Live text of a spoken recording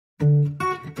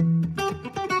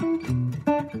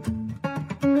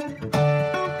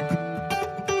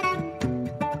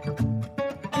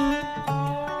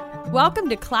Welcome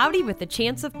to Cloudy with a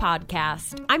Chance of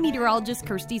Podcast. I'm meteorologist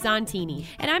Kirsty Zontini.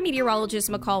 And I'm meteorologist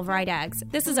McCall Vrydags.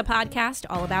 This is a podcast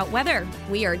all about weather.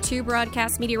 We are two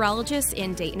broadcast meteorologists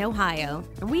in Dayton, Ohio.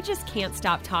 And we just can't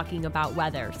stop talking about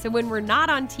weather. So when we're not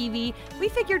on TV, we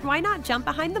figured why not jump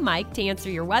behind the mic to answer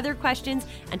your weather questions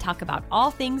and talk about all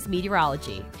things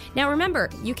meteorology. Now remember,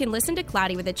 you can listen to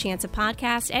Cloudy with a Chance of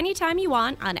Podcast anytime you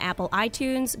want on Apple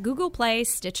iTunes, Google Play,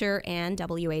 Stitcher, and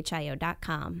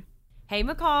WHIO.com. Hey,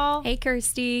 McCall. Hey,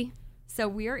 Kirsty. So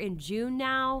we're in June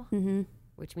now,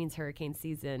 which means hurricane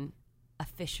season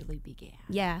officially began.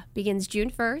 Yeah, begins June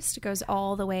 1st, goes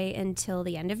all the way until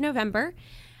the end of November.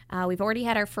 We've already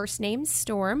had our first named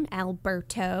storm,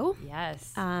 Alberto.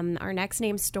 Yes. Our next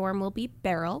named storm will be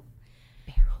Beryl.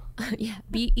 Yeah,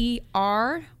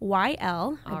 Beryl,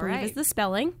 I believe is the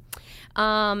spelling.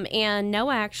 And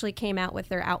NOAA actually came out with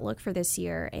their outlook for this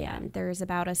year, and there's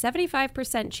about a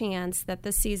 75% chance that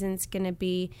this season's going to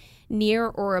be near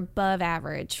or above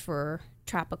average for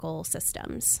tropical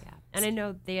systems. Yeah, and I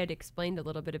know they had explained a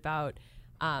little bit about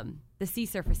the sea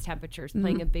surface temperatures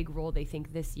playing a big role, they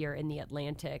think, this year in the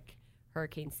Atlantic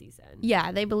hurricane season.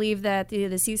 Yeah, they believe that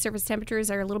the sea surface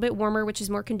temperatures are a little bit warmer, which is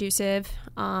more conducive.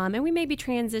 And we may be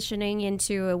transitioning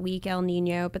into a weak El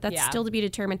Nino, but that's still to be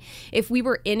determined. If we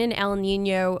were in an El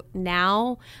Nino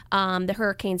now, the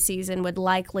hurricane season would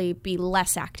likely be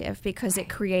less active because it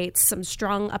creates some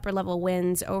strong upper level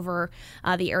winds over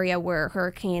the area where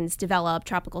hurricanes develop,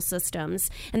 tropical systems,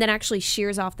 and then actually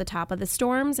shears off the top of the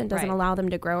storms and doesn't allow them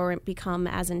to grow or become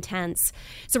as intense.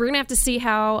 So we're going to have to see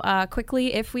how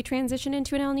quickly, if we transition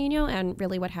into an El Nino, and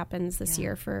really what happens this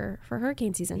year for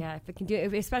hurricane season. Yeah, if it can do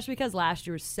it, especially because last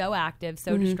year was so active,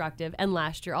 so destructive, and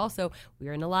last year also we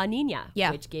were in a La Nina,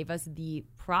 which gave us the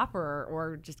proper,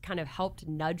 or just kind of helped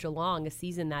nudge along a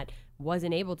season that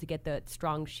wasn't able to get the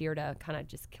strong shear to kind of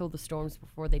just kill the storms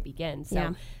before they begin.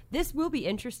 So this will be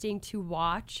interesting to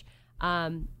watch.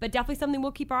 But definitely something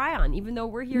we'll keep our eye on. Even though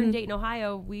we're here in Dayton,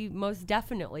 Ohio, we most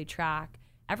definitely track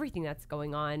everything that's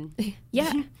going on. Yeah.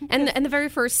 and the very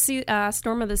first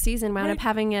storm of the season wound up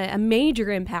having a major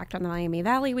impact on the Miami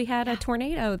Valley. We had a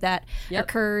tornado that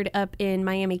occurred up in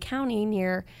Miami County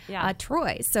near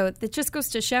Troy. So it just goes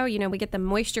to show, we get the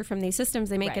moisture from these systems.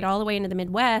 They make it all the way into the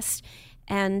Midwest.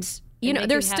 And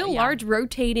there's still large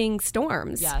rotating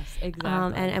storms. Yes,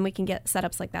 exactly. And we can get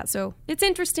setups like that. So it's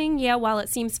interesting. Yeah, while it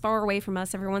seems far away from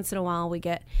us, every once in a while we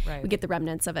get the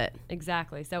remnants of it.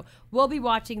 Exactly. So we'll be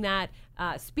watching that.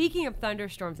 Speaking of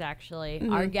thunderstorms, actually,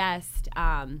 our guest,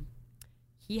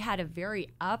 he had a very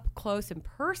up close and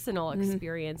personal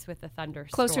experience with a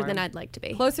thunderstorm. Closer than I'd like to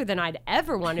be. Closer than I'd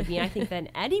ever want to be. I think than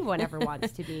anyone ever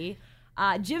wants to be.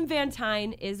 Jim Van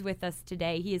Tine is with us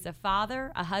today. He is a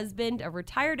father, a husband, a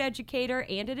retired educator,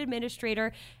 and an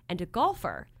administrator, and a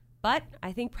golfer. But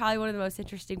I think probably one of the most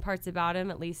interesting parts about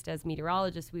him, at least as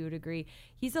meteorologists we would agree,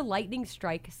 he's a lightning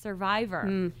strike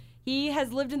survivor. He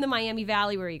has lived in the Miami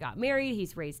Valley where he got married.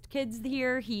 He's raised kids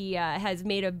here. He has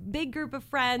made a big group of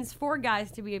friends, 4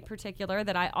 guys to be in particular,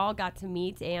 that I all got to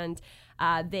meet, and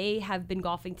they have been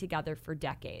golfing together for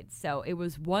decades. So it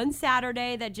was one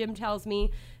Saturday that Jim tells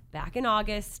me back in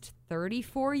August,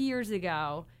 34 years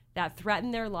ago, that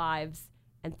threatened their lives.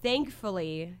 And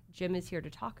thankfully, Jim is here to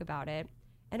talk about it.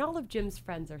 And all of Jim's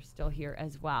friends are still here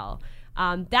as well.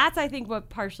 That's, I think, what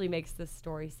partially makes this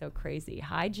story so crazy.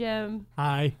 Hi, Jim.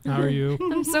 Hi, how are you?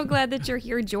 I'm so glad that you're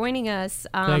here joining us.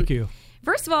 Thank you.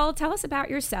 First of all, tell us about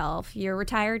yourself. You're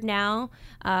retired now.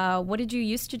 What did you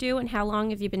used to do, and how long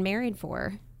have you been married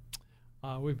for?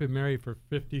 We've been married for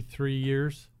 53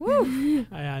 years. Woo!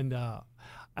 And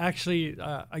actually,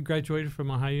 I graduated from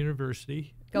Ohio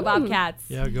University. Go Bobcats.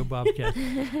 Yeah, go Bobcats.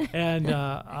 And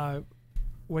I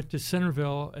went to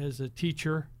Centerville as a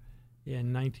teacher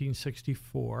in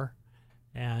 1964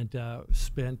 and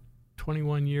spent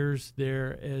 21 years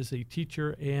there as a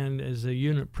teacher and as a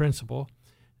unit principal.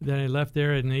 Then I left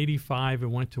there in 85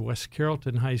 and went to West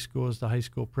Carrollton High School as the high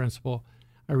school principal.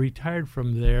 I retired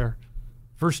from there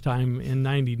first time in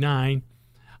 99.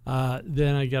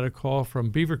 Then I got a call from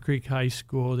Beaver Creek High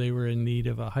School. They were in need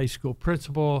of a high school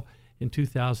principal in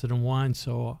 2001,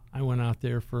 so I went out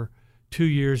there for 2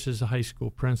 years as a high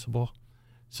school principal.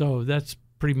 So that's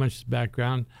pretty much the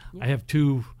background. Yeah. I have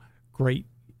 2 great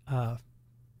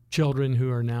children who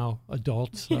are now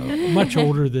adults, much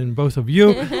older than both of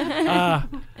you.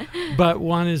 But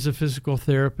one is a physical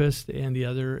therapist, and the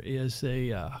other is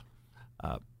a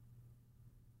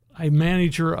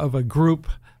manager of a group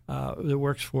that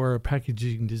works for a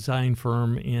packaging design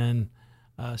firm in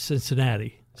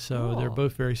Cincinnati. So they're Cool.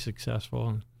 both very successful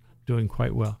and doing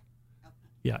quite well.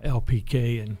 Yeah,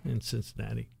 LPK in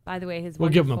Cincinnati. By the way, We'll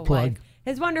give him a plug.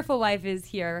 His wonderful wife is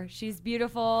here. She's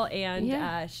beautiful, and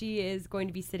Yeah. she is going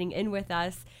to be sitting in with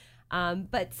us.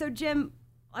 But so, Jim,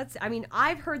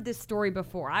 I've heard this story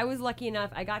before. I was lucky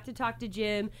enough. I got to talk to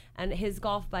Jim and his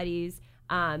golf buddies,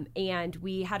 and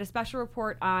we had a special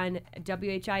report on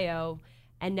WHIO.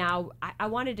 And now I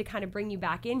wanted to kind of bring you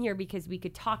back in here because we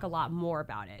could talk a lot more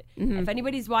about it. Mm-hmm. If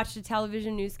anybody's watched a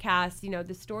television newscast,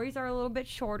 the stories are a little bit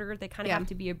shorter. They kind of have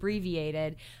to be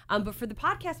abbreviated. But for the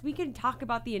podcast, we can talk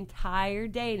about the entire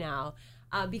day now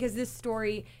because this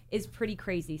story is pretty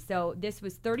crazy. So this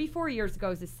was 34 years ago.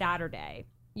 It was a Saturday.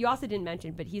 You also didn't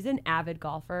mention, but he's an avid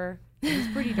golfer. He's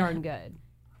pretty darn good.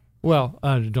 Well,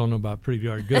 I don't know about pretty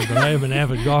darn good, but I am an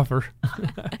avid golfer.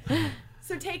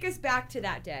 So take us back to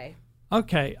that day.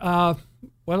 Okay. Well,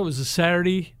 it was a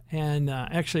Saturday, and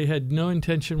actually had no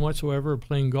intention whatsoever of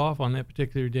playing golf on that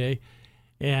particular day.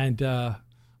 And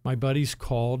my buddies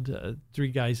called, three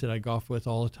guys that I golf with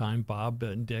all the time, Bob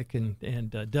and Dick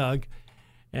and Doug.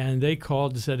 And they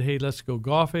called and said, hey, let's go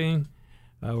golfing.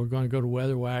 We're going to go to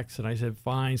Weatherwax. And I said,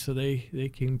 fine. So they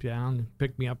came down and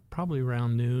picked me up probably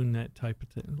around noon, that type of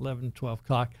thing, 11, 12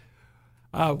 o'clock.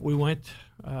 We went.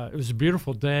 It was a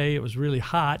beautiful day. It was really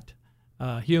hot,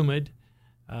 humid.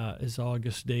 As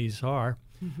August days are.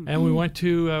 And we went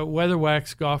to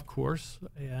Weatherwax Golf Course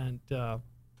and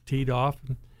teed off.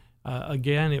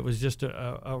 Again, it was just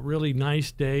a really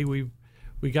nice day.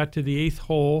 We got to the 8th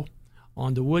hole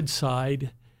on the wood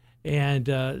side, and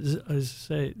as I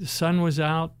say, the sun was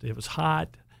out. It was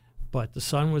hot, but the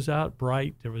sun was out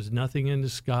bright. There was nothing in the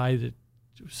sky that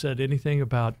said anything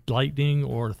about lightning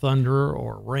or thunder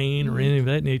or rain or anything of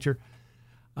that nature.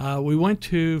 We went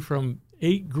from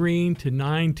 8 green to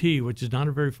 9 tee, which is not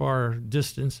a very far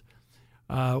distance.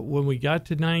 When we got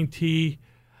to 9 tee,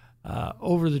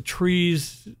 over the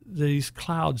trees, these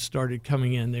clouds started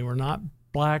coming in. They were not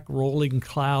black rolling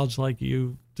clouds like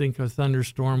you think a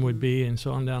thunderstorm would be and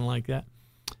so on down like that.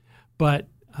 But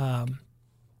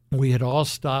we had all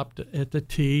stopped at the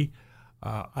tee.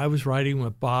 I was riding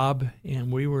with Bob,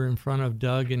 and we were in front of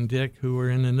Doug and Dick, who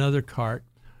were in another cart.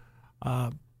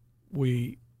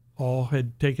 We all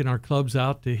had taken our clubs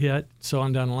out to hit, so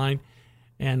on down the line,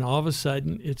 and all of a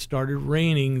sudden it started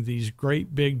raining these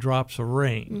great big drops of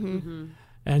rain.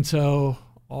 And so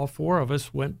all four of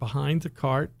us went behind the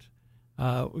cart,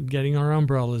 getting our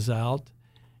umbrellas out,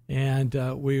 and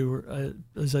we were,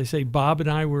 as I say, Bob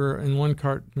and I were in one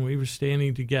cart, and we were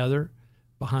standing together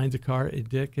behind the cart, and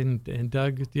Dick and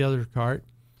Doug at the other cart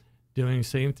doing the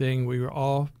same thing. We were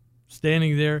all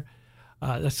standing there.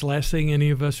 That's the last thing any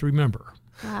of us remember.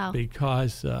 Wow.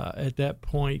 Because at that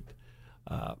point,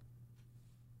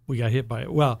 we got hit by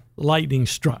it. Well, lightning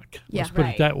struck. Let's put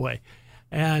it that way.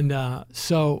 And had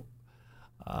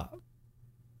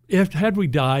we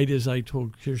died, as I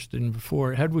told Kirsten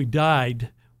before, had we died,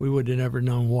 we would have never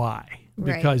known why.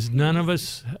 Because none of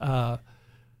us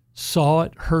saw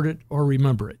it, heard it, or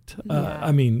remember it.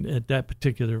 I mean, at that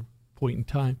particular point in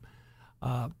time.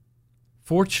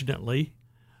 Fortunately,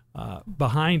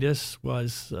 behind us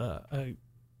was a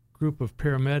group of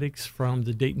paramedics from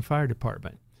the Dayton Fire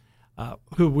Department,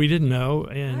 who we didn't know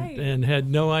and had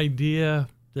no idea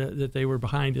that they were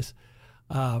behind us.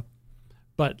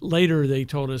 But later they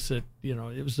told us that,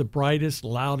 it was the brightest,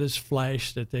 loudest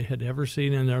flash that they had ever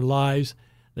seen in their lives.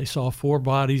 They saw 4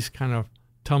 bodies kind of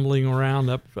tumbling around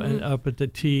up at the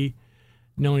tee,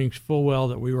 knowing full well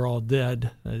that we were all dead,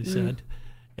 they said.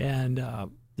 And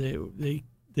they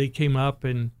came up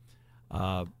and,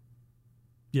 I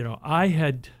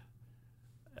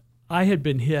had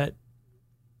been hit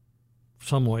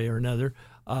some way or another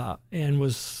and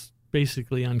was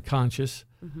basically unconscious.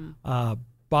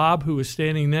 Bob, who was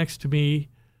standing next to me,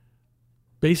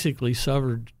 basically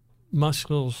suffered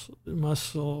muscle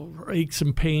aches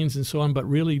and pains and so on, but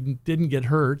really didn't get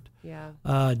hurt.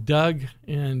 Doug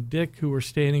and Dick, who were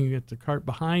standing at the cart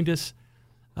behind us,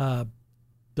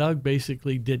 Doug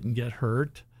basically didn't get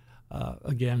hurt.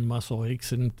 Again, muscle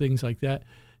aches and things like that.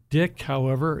 Dick,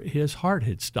 however, his heart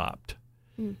had stopped.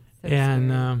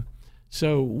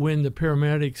 So when the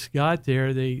paramedics got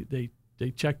there, they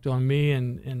checked on me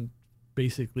and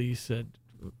basically said,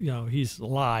 he's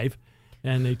alive.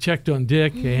 And they checked on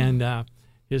Dick, and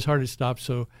his heart had stopped.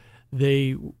 So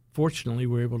they fortunately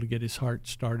were able to get his heart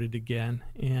started again.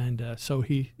 And so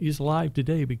he's alive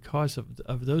today because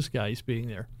of those guys being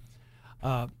there.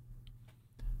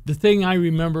 The thing I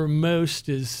remember most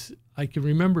is I can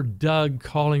remember Doug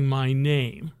calling my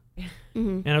name.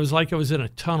 And it was like I was in a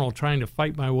tunnel trying to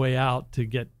fight my way out to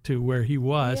get to where he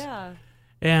was.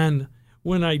 And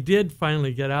when I did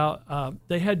finally get out,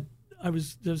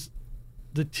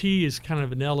 the tee is kind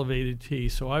of an elevated tee,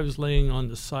 so I was laying on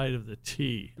the side of the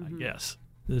tee, I guess.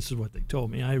 This is what they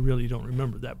told me. I really don't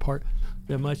remember that part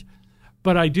that much.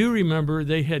 But I do remember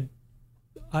they had,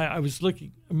 I was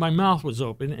looking, my mouth was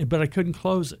open, but I couldn't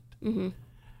close it. Mm-hmm.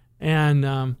 And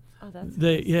that's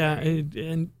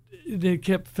and they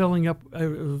kept filling up. I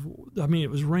mean, it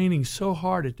was raining so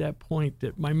hard at that point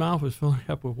that my mouth was filling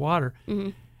up with water.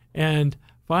 Mm-hmm. And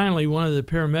finally, one of the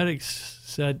paramedics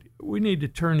said, "We need to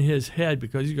turn his head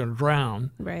because he's going to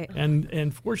drown." Right.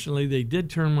 And fortunately, they did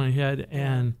turn my head,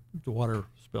 and the water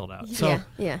spilled out. So,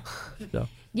 Yeah. So.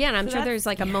 Yeah, and I'm sure there's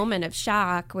like a moment of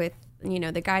shock with,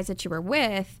 the guys that you were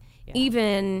with,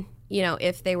 even,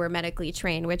 if they were medically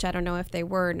trained, which I don't know if they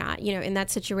were or not. In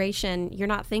that situation, you're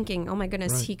not thinking, oh my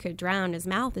goodness, Right. he could drown, his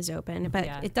mouth is open. But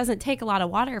it doesn't take a lot of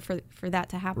water for that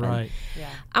to happen. Right. Yeah.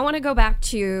 I want to go back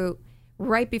to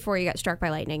right before you got struck by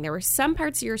lightning. There were some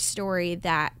parts of your story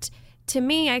that, to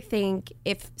me, I think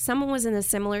if someone was in a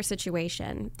similar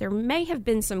situation, there may have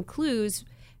been some clues,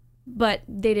 but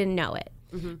they didn't know it.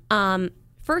 Mm-hmm.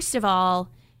 First of all,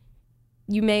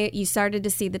 you started to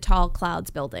see the tall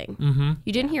clouds building. Mm-hmm.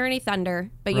 You didn't hear any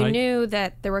thunder, but you Right. knew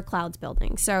that there were clouds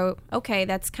building. So, okay,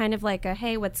 that's kind of like a,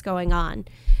 hey, what's going on?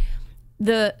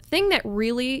 The thing that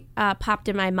really popped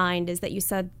in my mind is that you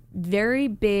said very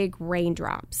big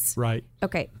raindrops. Right.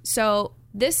 Okay, so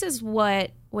this is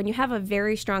when you have a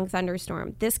very strong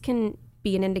thunderstorm, this can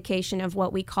be an indication of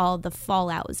what we call the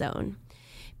fallout zone.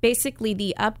 Basically,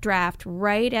 the updraft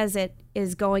right as it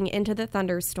is going into the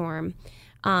thunderstorm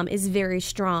is very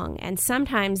strong. And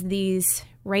sometimes these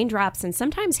raindrops and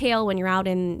sometimes hail when you're out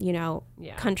in,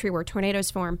 country where tornadoes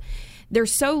form, they're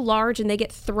so large and they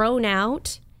get thrown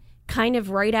out kind of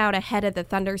right out ahead of the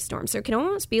thunderstorm. So it can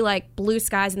almost be like blue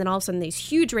skies and then all of a sudden these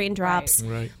huge raindrops.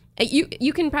 Right.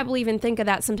 You can probably even think of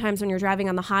that sometimes when you're driving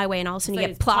on the highway and all of a sudden you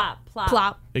get plop, plop,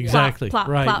 plop, Exactly. plop,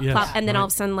 Right, plop, yes. plop, and then Right. all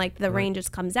of a sudden like the rain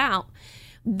just comes out.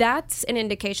 That's an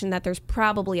indication that there's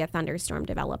probably a thunderstorm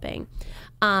developing.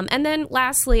 And then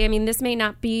lastly, I mean, this may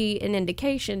not be an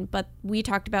indication, but we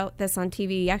talked about this on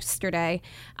TV yesterday.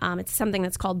 It's something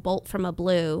that's called bolt from a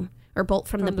blue or bolt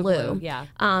from the blue. Yeah.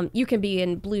 You can be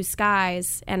in blue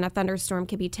skies and a thunderstorm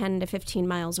can be 10 to 15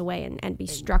 miles away and be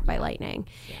struck by lightning.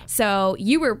 Yeah. So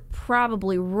you were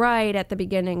probably right at the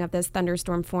beginning of this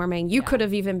thunderstorm forming. You could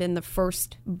have even been the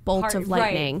first bolt of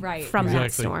lightning from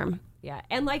that storm. Yeah,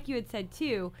 and like you had said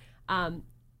too,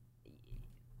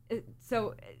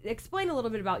 so explain a little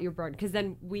bit about your burn, because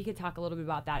then we could talk a little bit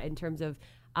about that in terms of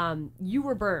you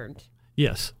were burned.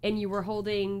 Yes. And you were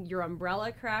holding your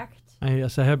umbrella, correct?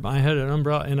 Yes, I had an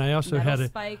umbrella, and I also metal had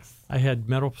spikes. I had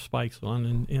metal spikes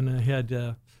on, and I had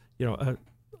a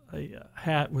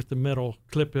hat with the metal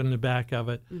clip in the back of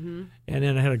it, and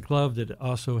then I had a glove that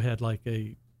also had like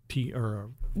a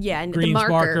and greens the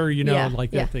marker,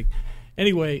 that thing.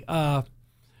 Anyway, I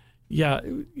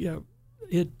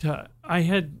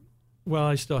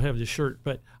still have the shirt,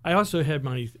 but I also had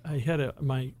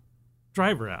my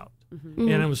driver out,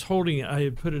 and I was holding it. I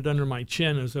had put it under my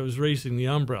chin as I was raising the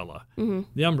umbrella.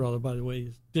 The umbrella, by the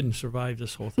way, didn't survive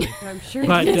this whole thing. I'm sure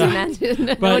but,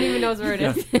 no one even knows where it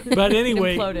is. But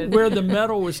anyway, Imploded. where the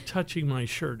metal was touching my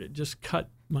shirt, it just cut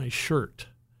my shirt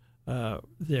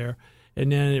there,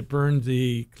 and then it burned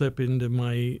the clip into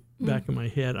my back of my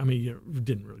head. I mean, it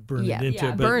didn't really burn it into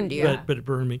it, but, burned you. but it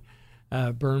burned me,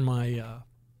 burned my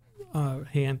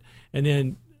hand, and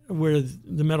then where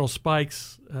the metal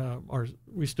spikes are,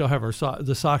 we still have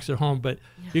the socks at home, but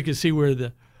you can see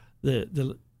where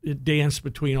it danced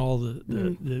between all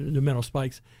the metal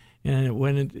spikes, and it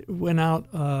went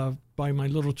out by my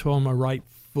little toe on my right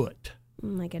foot. Oh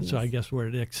my goodness. So I guess where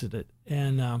it exited,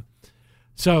 and I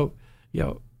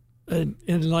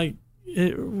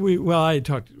had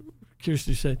talked.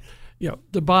 Kirsty said,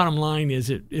 the bottom line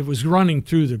is it was running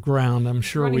through the ground. I'm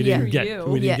sure we didn't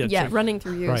get running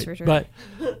through you right. for sure.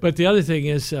 But the other thing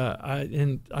is,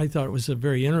 I thought it was a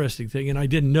very interesting thing, and I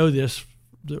didn't know this.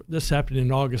 This happened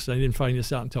in August. I didn't find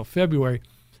this out until February,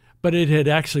 but it had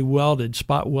actually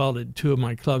spot welded two of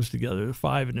my clubs together, the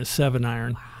 5 and the 7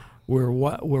 iron, were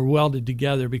welded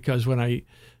together because when I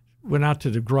went out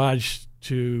to the garage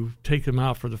to take them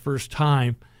out for the first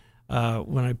time.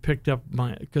 When I picked up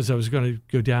because I was going to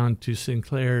go down to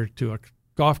Sinclair to a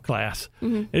golf class.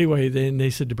 Anyway, then they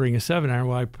said to bring a 7 iron.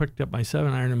 Well, I picked up my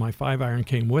 7 iron and my 5 iron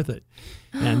came with it,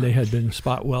 and they had been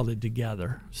spot welded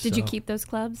together. Did you keep those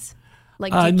clubs?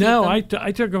 No, I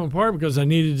took them apart because I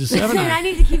needed the 7 iron. I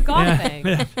need to keep golfing.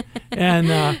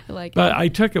 But I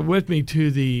took it with me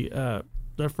to the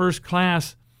first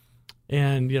class,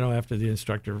 and after the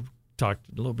instructor talked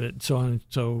a little bit and so on.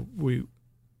 So we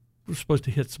were supposed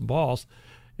to hit some balls,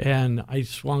 and I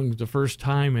swung the first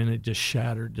time, and it just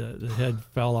shattered. The head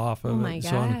fell off of it. Oh my and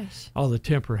so on. gosh! All the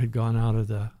temper had gone out of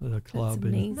the club. That's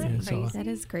amazing. And so on. That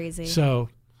is crazy. So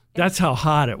that's how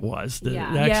hot it was. They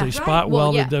actually spot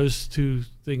welded those two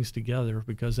things together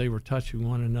because they were touching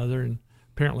one another and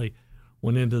apparently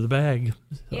went into the bag.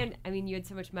 So. And I mean, you had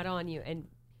so much metal on you, and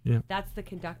that's the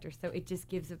conductor. So it just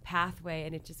gives a pathway,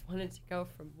 and it just wanted to go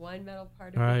from one metal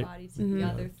part of your body to the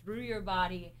other, through your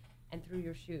body and through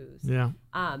your shoes. Yeah.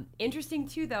 Interesting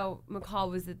too, though, McCall,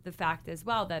 was the fact as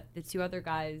well that the two other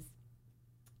guys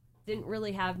didn't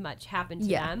really have much happen to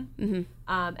them.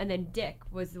 Mm-hmm. And then Dick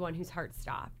was the one whose heart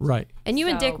stopped. Right. And you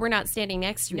and Dick were not standing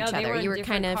next to each other. You were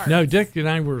kind of... No, Dick and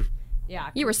I were... Yeah.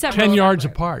 You were separate. 10 yards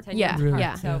apart. 10 yards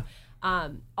apart. So,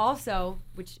 also,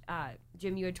 which,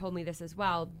 Jim, you had told me this as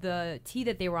well, the tee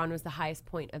that they were on was the highest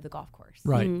point of the golf course.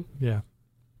 Right. Mm-hmm. Yeah.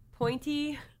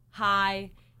 Pointy,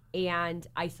 high, and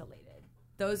isolated.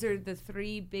 Those are the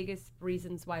three biggest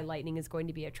reasons why lightning is going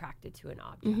to be attracted to an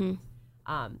object.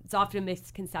 Mm-hmm. It's often a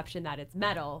misconception that it's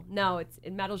metal. No,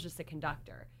 metal's just a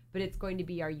conductor. But it's going to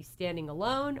be, are you standing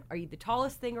alone? Are you the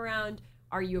tallest thing around?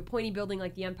 Are you a pointy building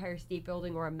like the Empire State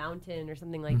Building or a mountain or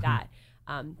something like that?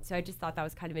 So I just thought that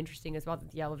was kind of interesting as well,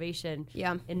 that the elevation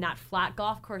in that flat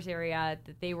golf course area,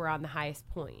 that they were on the highest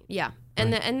point. Yeah.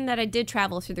 And and that I did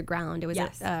travel through the ground. It was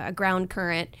a ground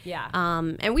current. Yeah.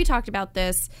 And we talked about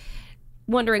this,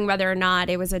 wondering whether or not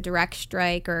it was a direct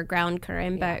strike or a ground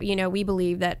current. But, we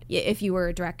believe that if you were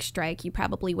a direct strike, you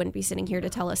probably wouldn't be sitting here to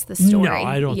tell us the story. No,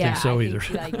 I don't think so either.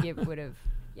 Like it would have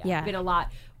been a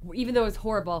lot, even though it was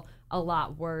horrible, a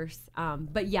lot worse.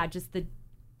 But just the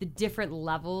different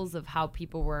levels of how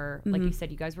people were, like you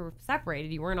said, you guys were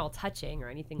separated. You weren't all touching or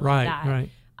anything like that. Right.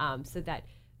 So that,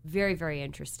 very, very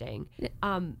interesting.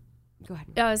 Go ahead.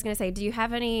 I was going to say, do you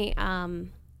have any,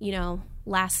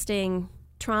 lasting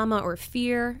trauma or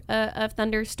fear of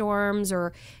thunderstorms,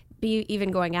 or be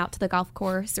even going out to the golf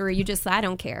course, or are you just, I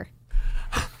don't care?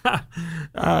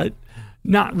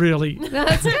 Not really. No,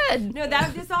 that's good. No,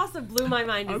 that just also blew my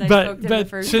mind as I spoke to him the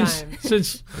first time.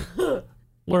 Since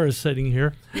Laura's sitting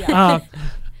here,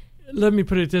 let me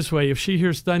put it this way: if she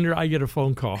hears thunder, I get a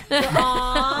phone call.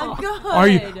 Aw,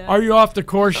 good. Are you off the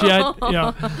course yet?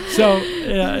 So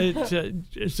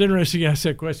it's interesting you ask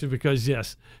that question because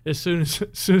yes, as soon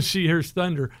as she hears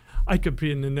thunder, I could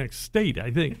be in the next state,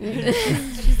 I think.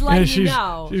 She's letting you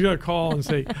know. She's going to call and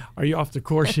say, are you off the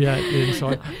course yet? And so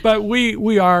on. But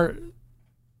we are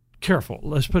careful.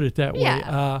 Let's put it that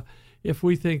way. If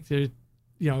we think that,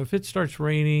 if it starts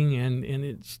raining and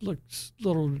it looks a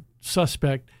little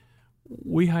suspect,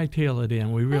 we hightail it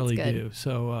in. We really do.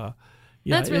 So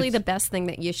that's really the best thing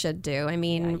that you should do. I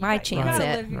mean, why chance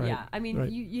it? I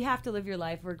mean, you have to live your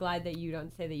life. We're glad that you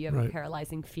don't say that you have a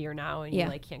paralyzing fear now and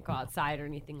you can't go outside or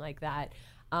anything like that.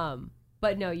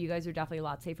 But no, you guys are definitely a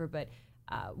lot safer. But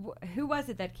who was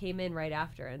it that came in right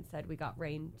after and said we got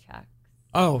rain checks?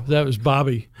 Oh, that was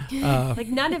Bobby. Like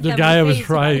none of the them. The guy I was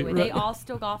They all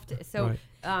still golfed. So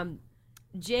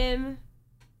Jim,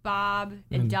 Bob,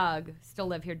 and Doug still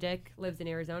live here. Dick lives in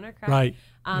Arizona, correct?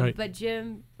 Right. But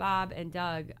Jim, Bob, and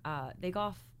Doug, they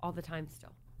golf all the time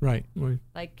still. Right.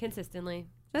 Like consistently.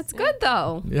 That's good,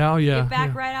 though. Yeah, Get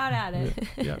back right out at it.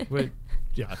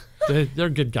 They're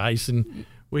good guys, and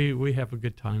we have a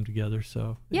good time together.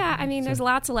 So I mean, there's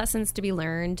lots of lessons to be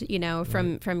learned,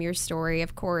 from your story.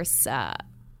 Of course,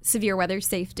 severe weather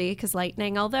safety, because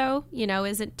lightning, although,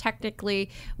 isn't technically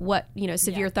what,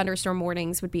 severe thunderstorm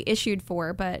warnings would be issued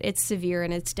for, but it's severe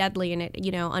and it's deadly, and it,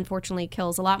 unfortunately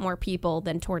kills a lot more people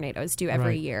than tornadoes do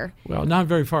every year. Well, not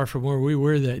very far from where we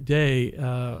were that day,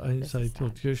 as I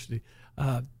told Kirsty,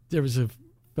 there was a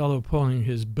fellow pulling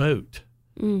his boat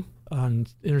on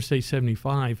Interstate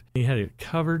 75. He had it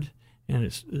covered, and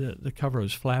the cover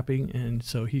was flapping, and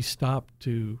so he stopped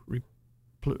to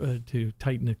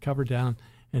tighten the cover down,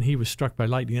 and he was struck by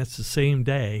lightning. That's the same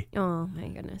day. Oh, my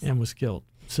goodness. And was killed.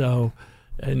 So,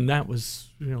 and that was,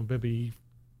 maybe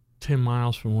 10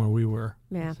 miles from where we were.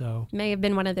 Yeah. So may have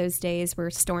been one of those days where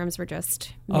storms were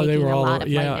just they were a all, lot of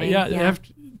lightning. Yeah.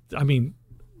 I mean,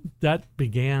 that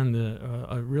began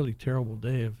a really terrible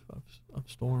day of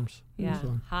storms. Yeah.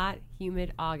 So. Hot,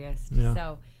 humid August. Yeah.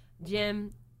 So,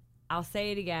 Jim, I'll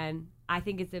say it again. I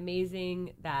think it's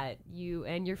amazing that you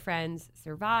and your friends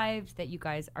survived, that you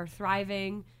guys are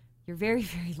thriving. You're very,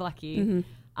 very lucky. Mm-hmm.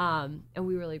 And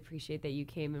we really appreciate that you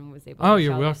came and was able to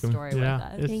share this story with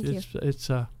us. Thank you. It's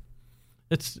a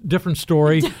different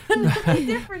story.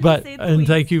 Different, but and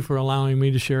thank you for allowing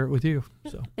me to share it with you.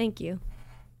 So thank you.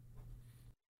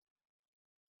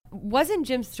 Wasn't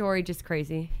Jim's story just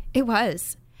crazy? It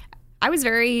was. I was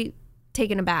very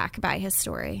taken aback by his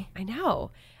story. I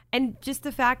know. And just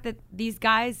the fact that these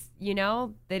guys, you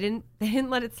know, they didn't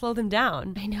let it slow them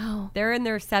down. I know. They're in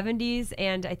their 70s,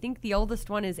 and I think the oldest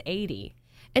one is 80.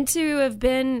 And to have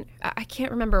been, I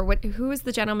can't remember, who was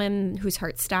the gentleman whose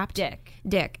heart stopped?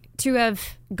 Dick. To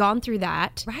have gone through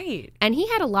that. Right. And he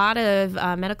had a lot of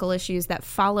medical issues that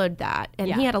followed that.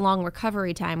 And he had a long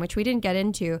recovery time, which we didn't get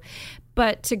into.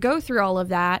 But to go through all of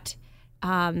that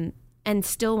and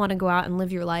still want to go out and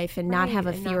live your life and not have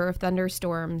a fear of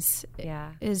thunderstorms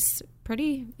is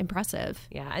pretty impressive.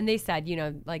 Yeah. And they said, you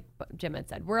know, like Jim had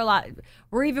said,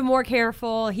 we're even more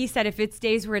careful. He said if it's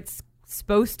days where it's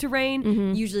supposed to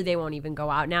rain, usually they won't even go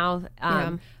out now.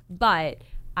 But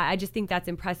I just think that's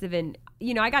impressive. And,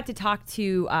 you know, I got to talk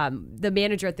to the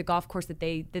manager at the golf course that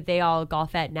they all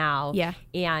golf at now. Yeah.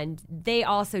 And they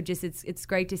also just, it's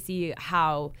great to see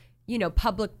how, you know,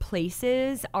 public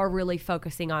places are really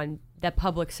focusing on the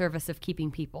public service of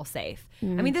keeping people safe. I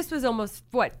mean, this was almost,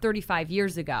 35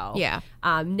 years ago. Yeah.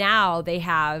 Now they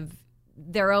have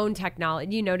their own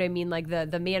technology, you know what I mean? Like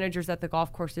the managers at the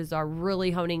golf courses are really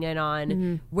honing in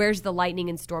on where's the lightning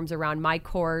and storms around my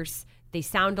course. They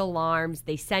sound alarms.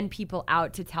 They send people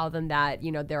out to tell them that,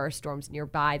 you know, there are storms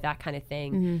nearby, that kind of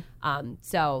thing.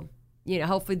 So, you know,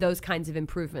 hopefully those kinds of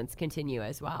improvements continue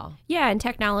as well. Yeah, and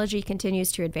technology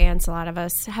continues to advance. A lot of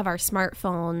us have our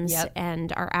smartphones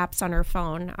and our apps on our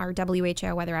phone. Our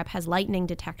WHO weather app has lightning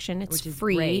detection. It's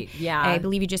free. Great. Yeah. I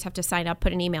believe you just have to sign up,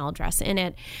 put an email address in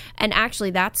it. And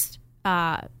actually, that's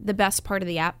the best part of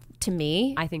the app to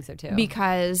me. I think so, too.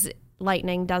 Because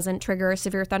lightning doesn't trigger a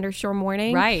severe thunderstorm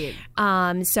warning. Right.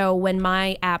 So when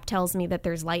my app tells me that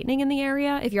there's lightning in the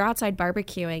area, if you're outside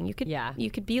barbecuing,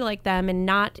 you could be like them and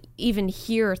not even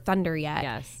hear thunder yet.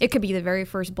 Yes. It could be the very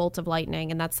first bolt of lightning,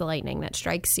 and that's the lightning that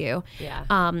strikes you.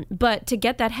 Yeah. But to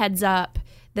get that heads up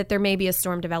that there may be a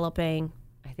storm developing,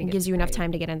 I think it gives you enough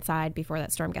time to get inside before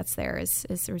that storm gets there is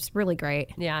really great.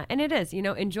 Yeah, and it is. You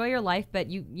know, enjoy your life, but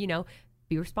you know,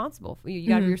 be responsible. You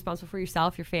got to be responsible for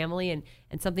yourself, your family, and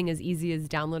something as easy as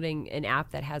downloading an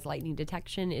app that has lightning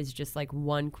detection is just like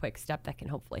one quick step that can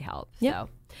hopefully help. Yep.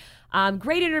 So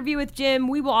great interview with Jim.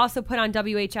 We will also put on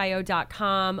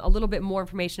WHIO.com a little bit more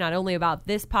information, not only about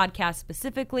this podcast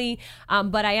specifically,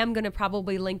 but I am going to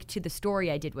probably link to the story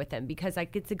I did with him because I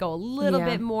get to go a little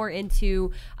bit more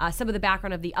into some of the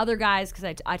background of the other guys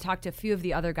because I talked to a few of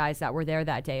the other guys that were there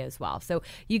that day as well. So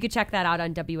you could check that out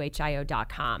on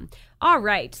WHIO.com. All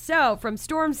right, so from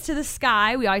storms to the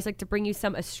sky, we always like to bring you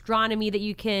some astronomy that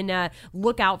you can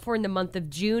look out for in the month of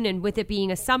June. And with it being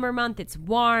a summer month, it's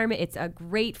warm. It's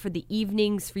great for the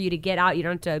evenings for you to get out. You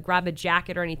don't have to grab a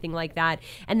jacket or anything like that.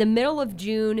 And the middle of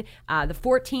June, the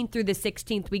 14th through the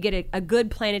 16th, we get a good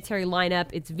planetary lineup.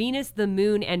 It's Venus, the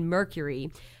Moon, and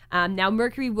Mercury. Now,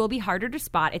 Mercury will be harder to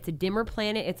spot. It's a dimmer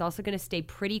planet. It's also going to stay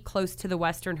pretty close to the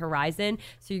western horizon.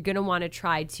 So you're going to want to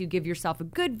try to give yourself a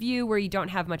good view where you don't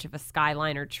have much of a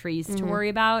skyline or trees to worry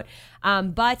about.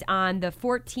 But on the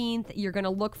 14th, you're going to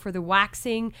look for the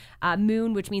waxing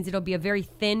moon, which means it'll be a very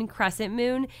thin crescent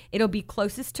moon. It'll be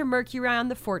closest to Mercury on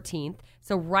the 14th.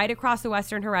 So right across the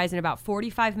western horizon, about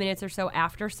 45 minutes or so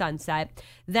after sunset.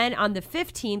 Then on the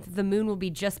 15th, the moon will be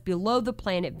just below the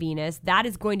planet Venus. That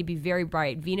is going to be very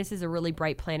bright. Venus is a really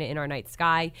bright planet in our night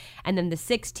sky. And then the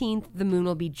 16th, the moon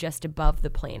will be just above the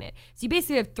planet. So you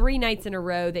basically have 3 nights in a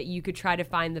row that you could try to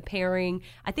find the pairing.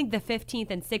 I think the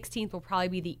 15th and 16th will probably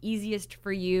be the easiest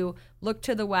for you. Look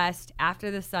to the west after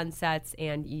the sun sets,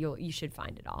 and you should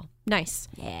find it all. Nice.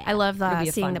 Yeah. I love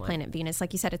seeing the planet Venus.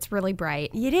 Like you said, it's really bright.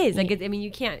 It is. Like I mean,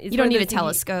 you can't. You don't need a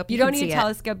telescope. You don't need a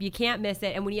telescope. You can't miss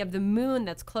it. And when you have the moon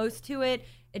that's close to it,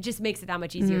 it just makes it that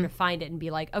much easier to find it and be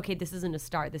like, okay, this isn't a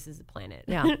star. This is a planet.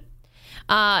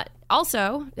 Yeah.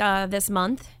 Also, this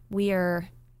month, we are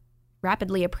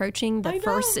rapidly approaching the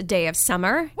first day of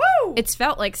summer. Woo! It's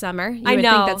felt like summer. You would think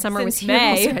that summer was here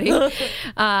May.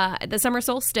 Already. The summer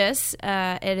solstice,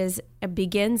 it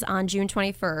begins on June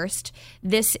 21st.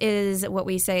 This is what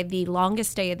we say the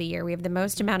longest day of the year. We have the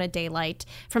most amount of daylight.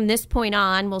 From this point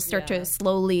on, we'll start to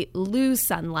slowly lose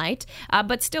sunlight,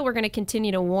 but still we're going to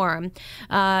continue to warm.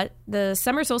 The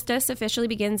summer solstice officially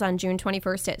begins on June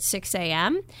 21st at 6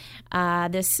 a.m.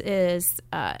 This is,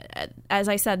 as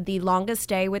I said, the longest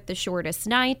day with the shortest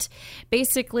night.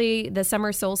 Basically, the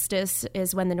summer solstice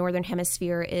is when the northern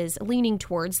hemisphere is leaning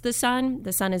towards the sun.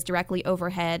 The sun is directly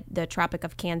overhead the Tropic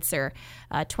of Cancer,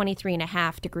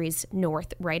 23.5 degrees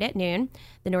north, right at noon.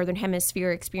 The northern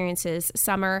hemisphere experiences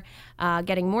summer,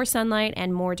 getting more sunlight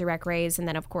and more direct rays. And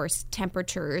then, of course,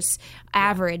 temperatures,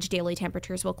 average daily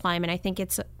temperatures will climb. And I think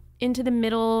it's into the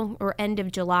middle or end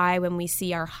of July when we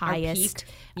see our highest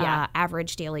peak.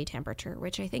 average daily temperature,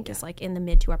 which I think is like in the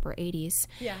mid to upper 80s.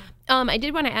 Yeah. I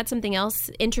did want to add something else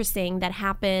interesting that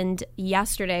happened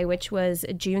yesterday, which was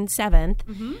June 7th.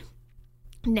 Mm-hmm.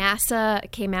 NASA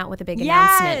came out with a big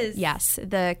Yes! announcement. Yes.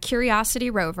 The Curiosity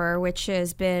rover, which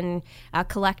has been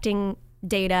collecting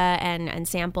data and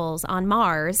samples on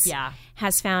Mars,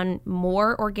 has found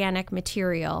more organic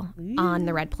material on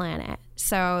the red planet.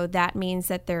 So that means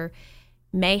that there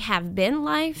may have been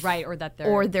life, right, or that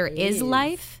there is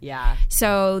life. Yeah.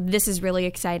 So this is really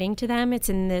exciting to them. It's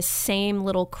in this same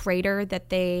little crater that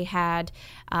they had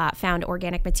found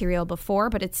organic material before,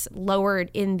 but it's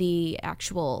lowered in the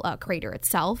actual crater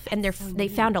itself, and they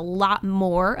found a lot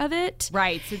more of it.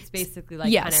 Right. So it's basically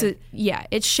like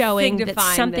it's showing that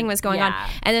something was going on. Yeah.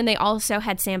 And then they also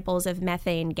had samples of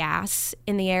methane gas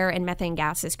in the air, and methane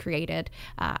gas is created,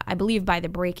 I believe, by the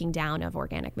breaking down of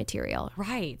organic material.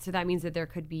 Right. So that means that there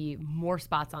could be more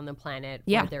spots on the planet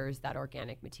where there's that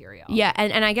organic material. Yeah,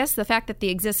 and I guess the fact that the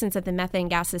existence of the methane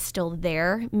gas is still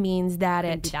there means that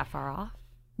Couldn't be that far off.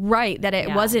 Right, that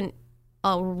it wasn't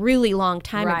a really long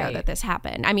time ago that this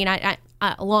happened. I mean, I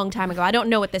a long time ago. I don't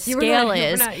know what the scale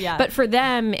is, but for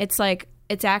them, it's like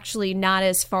it's actually not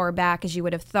as far back as you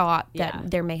would have thought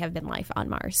that there may have been life on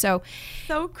Mars. So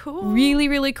cool. Really,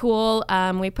 really cool.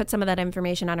 We put some of that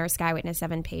information on our Sky Witness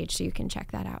 7 page, so you can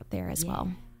check that out there as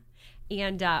well.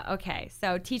 And, okay,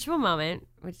 so Teachable Moment,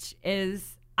 which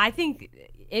is, I think,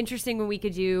 interesting when we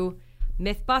could do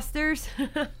Mythbusters.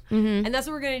 And that's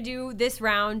what we're going to do this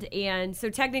round. And so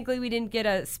technically we didn't get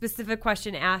a specific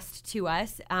question asked to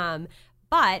us.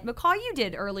 But McCall, you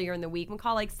did earlier in the week.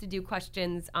 McCall likes to do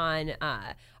questions on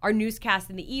our newscast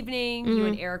in the evening. You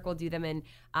and Eric will do them.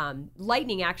 And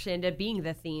lightning actually ended up being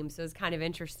the theme. So it's kind of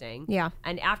interesting. Yeah.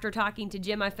 And after talking to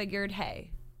Jim, I figured,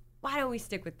 hey, why don't we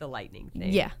stick with the lightning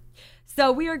thing? Yeah.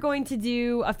 So we are going to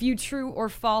do a few true or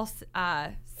false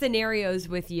scenarios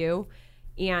with you.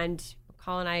 And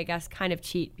Colin and I guess, kind of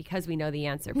cheat because we know the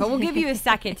answer. But we'll give you a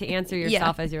second to answer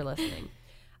yourself as you're listening.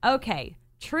 Okay.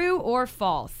 True or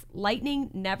false? Lightning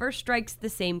never strikes the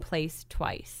same place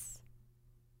twice.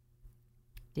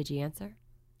 Did you answer?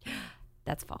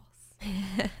 That's false.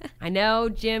 I know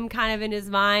Jim kind of in his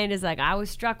mind is like, I was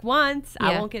struck once.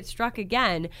 I won't get struck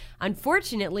again.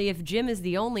 Unfortunately, if Jim is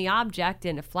the only object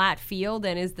in a flat field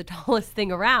and is the tallest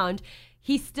thing around,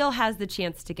 he still has the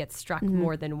chance to get struck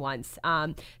more than once.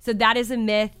 So that is a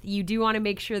myth. You do want to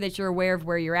make sure that you're aware of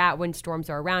where you're at when storms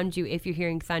are around you, if you're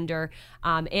hearing thunder.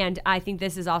 And I think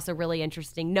this is also really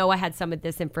interesting. Noah had some of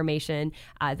this information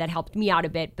that helped me out a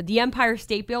bit. But the Empire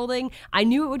State Building, I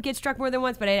knew it would get struck more than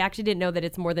once, but I actually didn't know that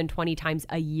it's more than 20 times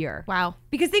a year. Wow.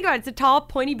 Because think about it, it's a tall,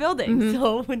 pointy building.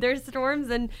 So when there's storms,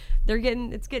 then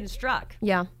it's getting struck.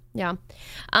 Yeah. Yeah.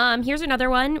 Here's another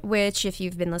one, which if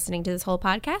you've been listening to this whole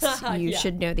podcast, you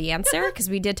should know the answer because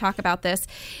we did talk about this.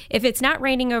 If it's not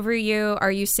raining over you,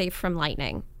 are you safe from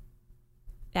lightning?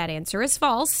 That answer is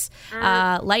false.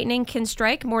 Lightning can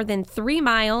strike more than 3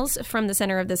 miles from the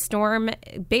center of the storm.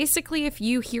 Basically, if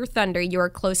you hear thunder, you are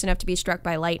close enough to be struck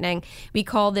by lightning. We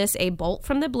call this a bolt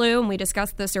from the blue, and we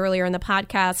discussed this earlier in the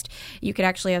podcast. You could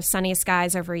actually have sunny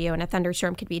skies over you, and a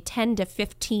thunderstorm could be 10 to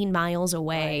 15 miles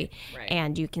away,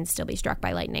 and you can still be struck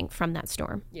by lightning from that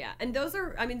storm. Yeah, and those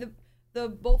are, I mean, the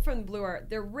bolt from the blue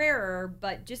they're rarer,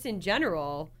 but just in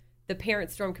general, the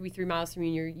parent storm could be 3 miles from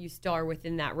you, and you still are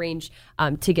within that range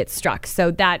to get struck.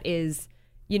 So that is,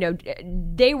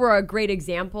 they were a great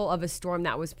example of a storm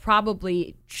that was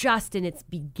probably just in its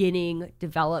beginning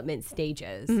development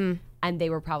stages, and they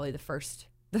were probably the first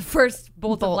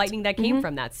bolt of lightning that came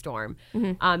from that storm.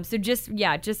 So just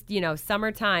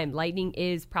summertime, lightning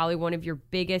is probably one of your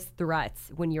biggest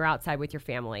threats when you're outside with your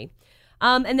family.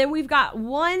 And then we've got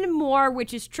one more,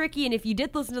 which is tricky. And if you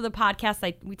did listen to the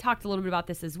podcast, we talked a little bit about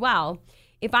this as well.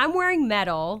 If I'm wearing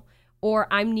metal or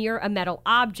I'm near a metal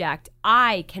object,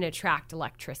 I can attract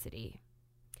electricity.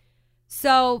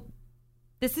 So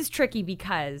this is tricky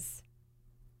because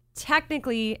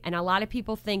technically, and a lot of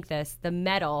people think this, the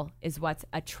metal is what's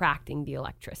attracting the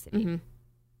electricity.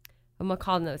 But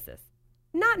McCall knows this.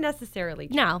 Not necessarily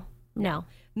true. No.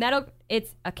 Metal,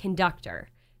 it's a conductor.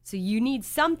 So you need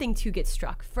something to get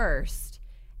struck first,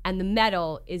 and the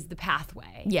metal is the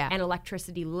pathway. Yeah. And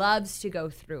electricity loves to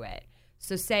go through it.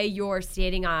 So say you're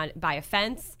standing by a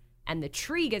fence, and the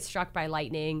tree gets struck by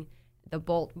lightning, the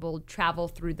bolt will travel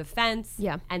through the fence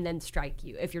and then strike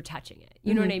you if you're touching it.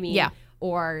 You know what I mean? Yeah.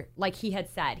 Or like he had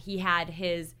said, he had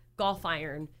his golf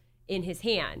iron in his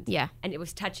hand. Yeah. And it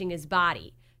was touching his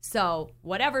body. So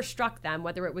whatever struck them,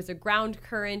 whether it was a ground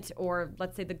current or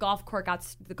let's say the golf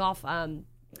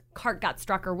cart got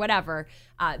struck or whatever,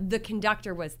 the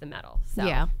conductor was the metal.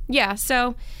 So. Yeah.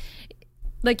 So,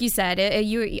 like you said,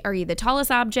 you are the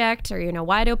tallest object or you're in a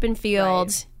wide open field.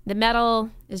 Right. The metal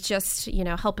is just,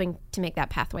 helping to make that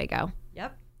pathway go.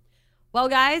 Yep. Well,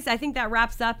 guys, I think that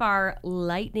wraps up our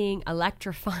lightning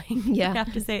electrifying, I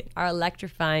have to say, our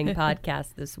electrifying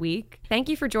podcast this week. Thank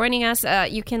you for joining us.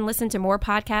 You can listen to more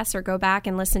podcasts or go back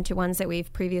and listen to ones that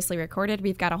we've previously recorded.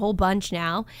 We've got a whole bunch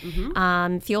now.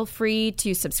 Mm-hmm. Feel free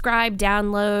to subscribe,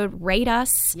 download, rate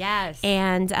us. Yes.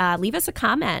 And leave us a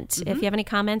comment. Mm-hmm. If you have any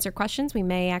comments or questions, we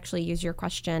may actually use your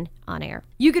question on air.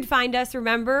 You could find us,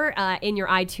 remember, in your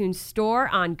iTunes store,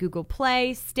 on Google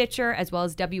Play, Stitcher, as well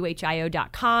as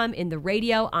WHIO.com in the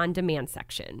Radio on Demand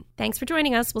section. Thanks for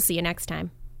joining us. We'll see you next time.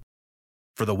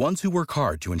 For the ones who work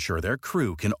hard to ensure their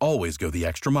crew can always go the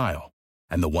extra mile,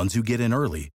 and the ones who get in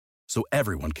early so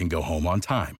everyone can go home on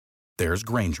time, there's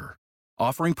Grainger,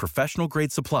 offering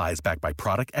professional-grade supplies backed by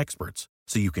product experts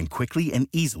so you can quickly and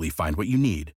easily find what you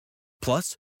need.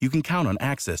 Plus, you can count on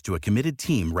access to a committed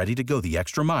team ready to go the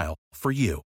extra mile for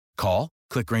you. Call,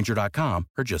 click Grainger.com,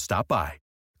 or just stop by.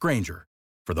 Grainger,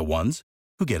 for the ones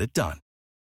who get it done.